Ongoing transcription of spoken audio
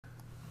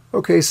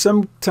Okay,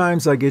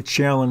 sometimes I get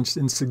challenged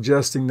in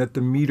suggesting that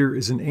the meter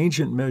is an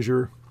ancient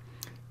measure,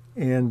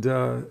 and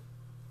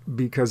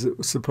because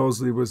it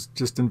supposedly was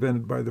just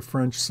invented by the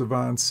French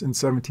savants in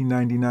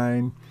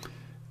 1799,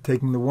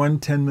 taking the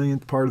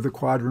 1/10,000th part of the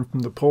quadrant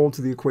from the pole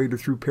to the equator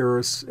through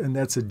Paris, and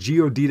that's a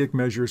geodetic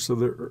measure, so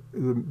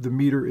the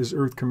meter is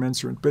Earth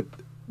commensurate. But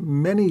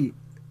many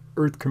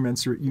Earth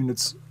commensurate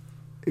units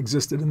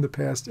existed in the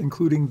past,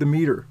 including the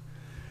meter.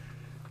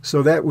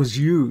 So that was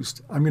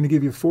used. I'm going to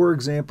give you 4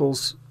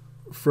 examples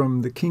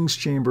from the King's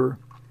Chamber.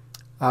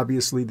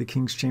 Obviously, the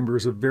King's Chamber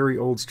is a very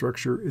old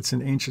structure. It's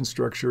an ancient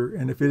structure,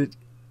 and if it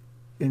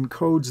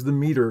encodes the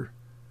meter,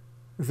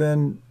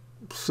 then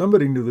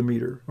somebody knew the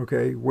meter,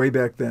 okay, way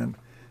back then.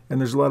 And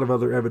there's a lot of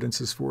other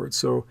evidences for it.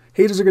 So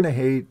haters are going to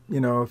hate.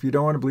 You know, if you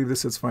don't want to believe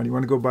this, that's fine. You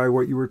want to go by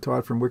what you were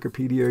taught from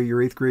Wikipedia,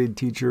 your 8th grade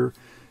teacher,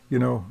 you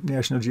know,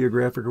 National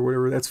Geographic or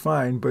whatever, that's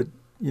fine. But,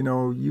 you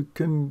know, you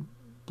can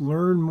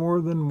learn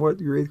more than what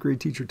your 8th grade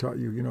teacher taught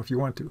you, you know, if you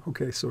want to.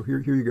 Okay, so here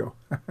you go.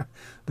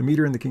 The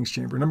meter in the King's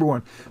Chamber. Number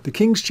 1, the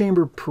King's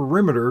Chamber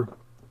perimeter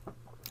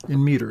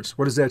in meters.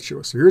 What does that show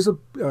us? So here's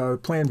a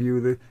plan view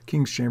of the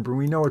King's Chamber.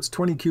 We know it's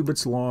 20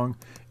 cubits long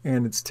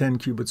and it's 10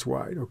 cubits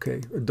wide,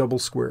 okay, a double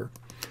square.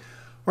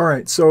 All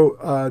right, so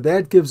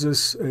that gives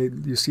us,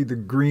 you see the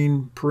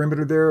green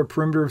perimeter there, a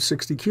perimeter of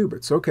 60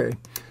 cubits, okay.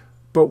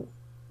 But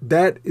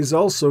that is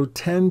also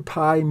 10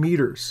 pi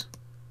meters.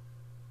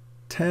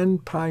 10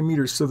 pi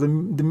meters. So the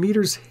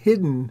meter's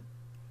hidden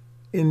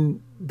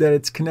in that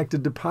it's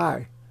connected to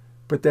pi.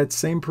 But that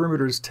same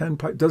perimeter is 10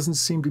 pi. Doesn't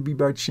seem to be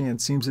by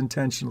chance. Seems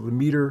intentional. The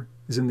meter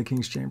is in the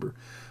King's Chamber.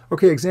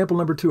 Okay, example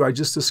number 2. I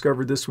just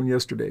discovered this one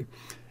yesterday.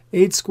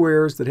 8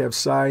 squares that have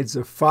sides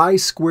of 5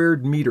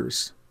 squared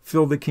meters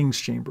fill the King's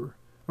Chamber.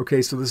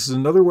 Okay, so this is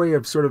another way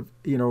of sort of,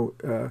 you know,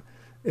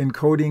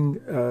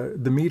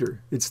 encoding the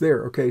meter. It's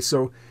there. Okay,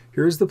 so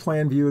here's the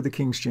plan view of the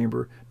King's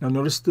Chamber. Now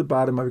notice at the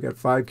bottom I've got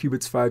 5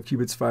 cubits, 5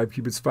 cubits, 5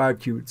 cubits, 5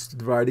 cubits,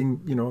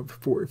 dividing, you know,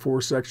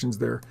 four sections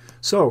there.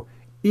 So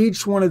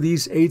each one of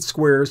these 8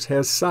 squares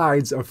has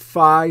sides of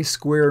 5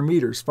 square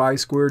meters.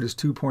 5 squared is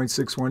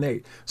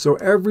 2.618. So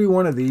every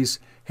one of these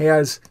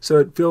has, so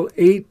it filled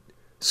 8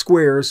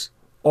 squares,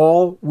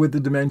 all with the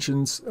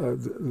dimensions,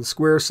 the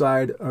square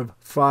side of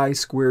 5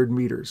 squared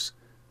meters.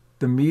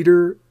 The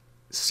meter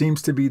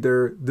seems to be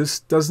there.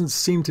 This doesn't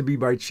seem to be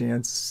by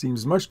chance.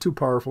 Seems much too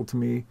powerful to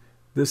me.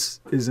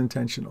 This is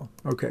intentional.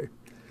 Okay.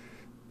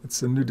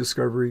 It's a new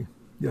discovery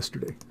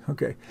yesterday.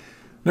 Okay.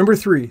 Number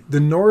 3, the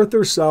north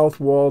or south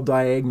wall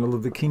diagonal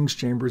of the King's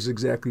Chamber is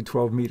exactly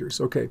 12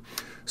 meters. Okay.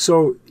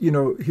 So, you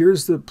know,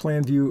 here's the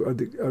plan view of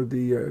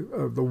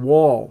the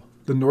wall,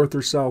 the north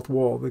or south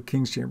wall of the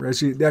King's Chamber.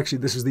 Actually,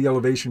 this is the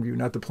elevation view,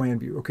 not the plan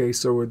view. Okay,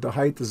 so the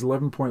height is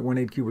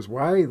 11.18 cubits.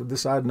 Why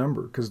this odd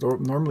number? Because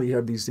normally you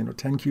have these, you know,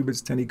 10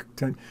 cubits,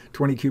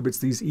 20 cubits,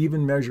 these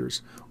even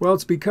measures. Well,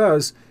 it's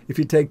because if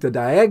you take the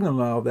diagonal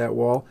now of that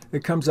wall,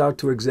 it comes out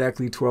to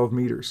exactly 12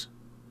 meters.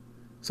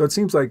 So it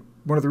seems like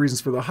one of the reasons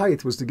for the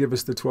height was to give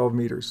us the 12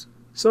 meters.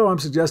 So I'm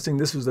suggesting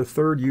this was the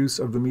 3rd use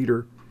of the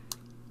meter,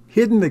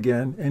 hidden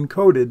again,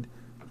 encoded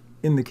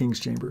in the King's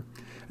Chamber.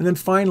 And then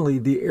finally,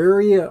 the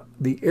area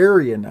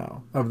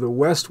now of the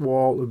west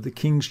wall of the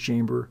King's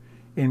Chamber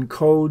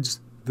encodes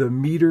the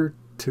meter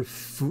to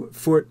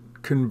foot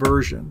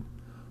conversion.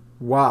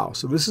 Wow,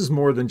 so this is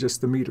more than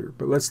just the meter,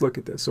 but let's look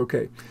at this.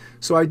 Okay,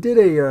 so I did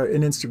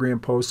an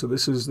Instagram post, so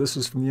this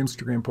is from the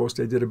Instagram post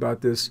I did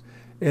about this,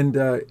 and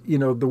you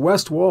know, the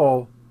west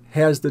wall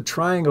has the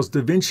triangles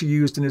Da Vinci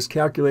used in his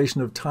calculation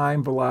of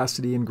time,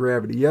 velocity, and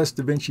gravity. Yes,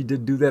 Da Vinci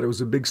did do that. It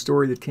was a big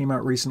story that came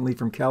out recently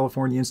from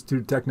California Institute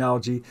of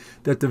Technology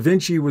that Da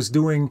Vinci was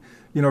doing,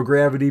 you know,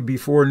 gravity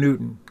before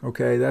Newton.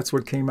 Okay, that's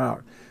what came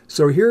out.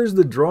 So here's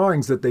the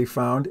drawings that they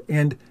found,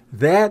 and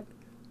that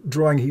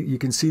drawing, you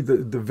can see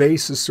the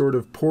vase is sort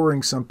of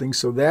pouring something.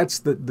 So that's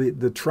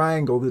the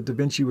triangle that Da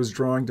Vinci was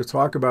drawing to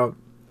talk about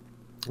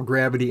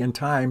gravity and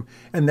time,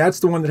 and that's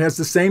the one that has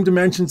the same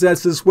dimensions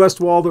as this west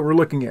wall that we're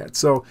looking at.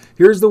 So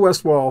here's the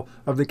west wall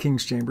of the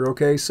King's Chamber.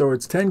 Okay, so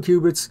it's 10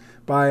 cubits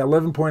by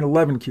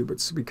 11.11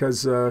 cubits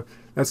because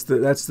that's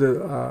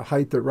the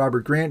height that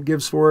Robert Grant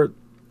gives for it.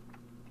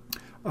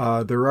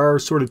 There are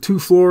sort of 2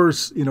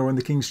 floors, you know, in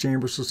the King's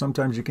Chamber, so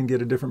sometimes you can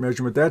get a different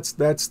measurement. That's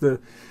the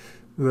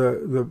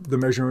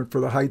measurement for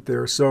the height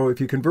there. So if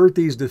you convert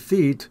these to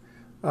feet,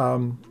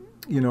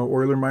 you know,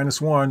 Euler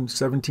 -1,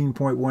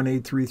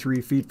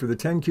 17.1833 feet for the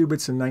 10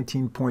 cubits and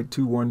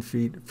 19.21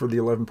 feet for the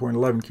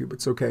 11.11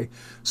 cubits. Okay,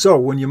 so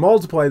when you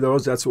multiply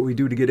those, that's what we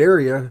do to get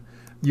area,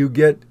 you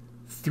get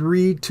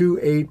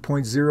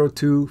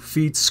 328.02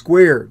 feet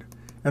squared.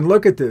 And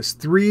look at this,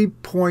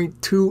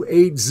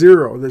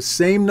 3.280, the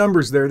same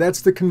numbers there.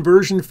 That's the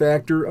conversion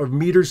factor of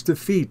meters to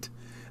feet.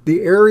 The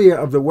area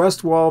of the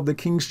west wall of the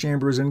King's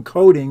Chamber is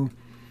encoding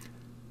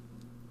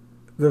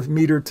the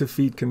meter to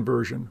feet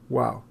conversion.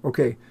 Wow.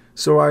 Okay.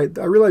 So I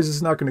realize this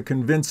is not going to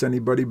convince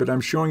anybody, but I'm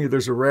showing you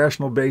there's a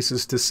rational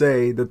basis to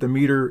say that the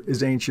meter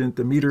is ancient.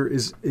 The meter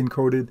is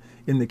encoded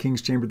in the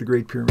King's Chamber of the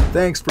Great Pyramid.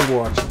 Thanks for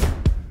watching.